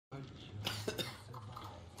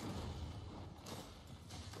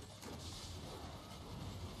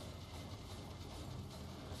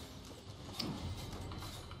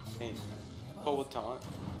Hey, hold with taunt.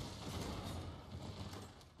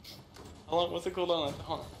 How long? What's the cooldown on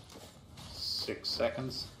taunt? 6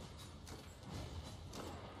 seconds.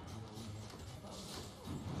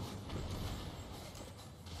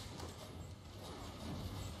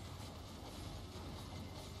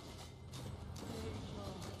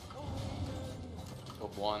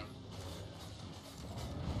 Top one.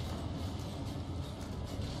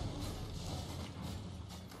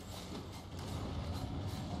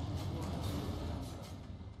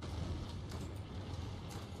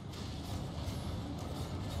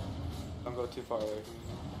 Don't go too far away from me.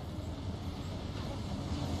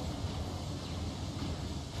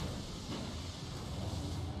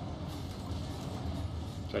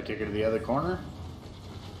 Should I take her to the other corner?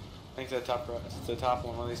 I think it's the top right. It's the top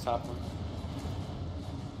one of these top ones.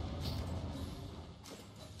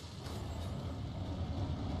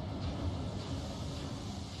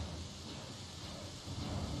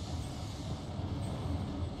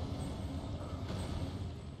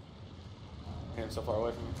 Okay, I'm so far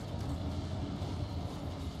away from you.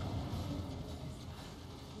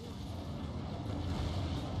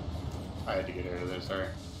 I had to get out of there, sorry.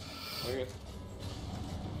 Very good.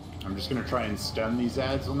 I'm just gonna try and stun these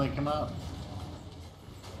ads when they come out.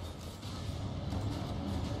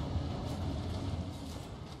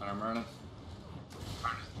 I'm running.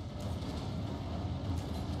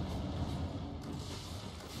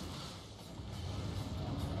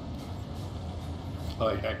 Oh,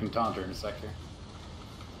 I can taunt her in a sec here.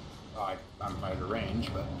 Oh, I'm out of range,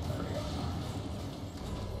 but there we go.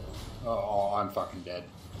 Oh, I'm fucking dead.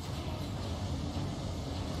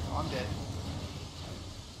 I'm dead.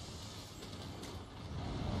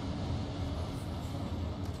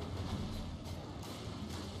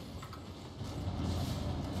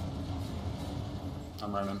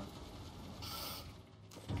 I'm running.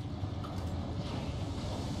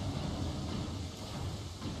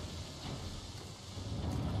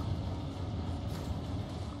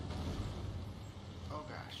 Oh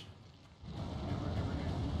gosh.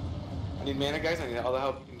 I need mana, guys. I need all the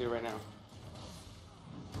help you can do right now.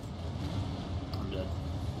 I'm dead.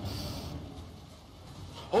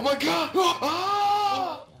 Oh my god!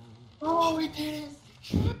 Oh, oh we did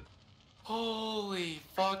it! Holy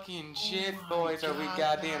fucking shit, my boys, are we God,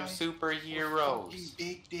 goddamn guys. superheroes? Fucking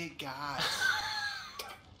big dick guys.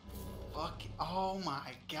 Fuck. Oh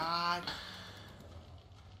my god.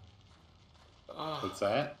 What's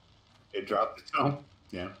that? It dropped the tone.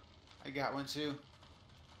 Yeah. I got one too.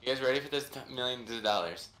 You guys ready for this millions of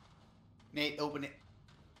dollars? Nate, open it.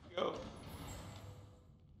 Go.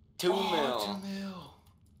 2 mil. 2 mil.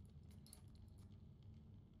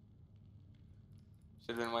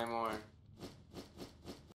 Should've been way more.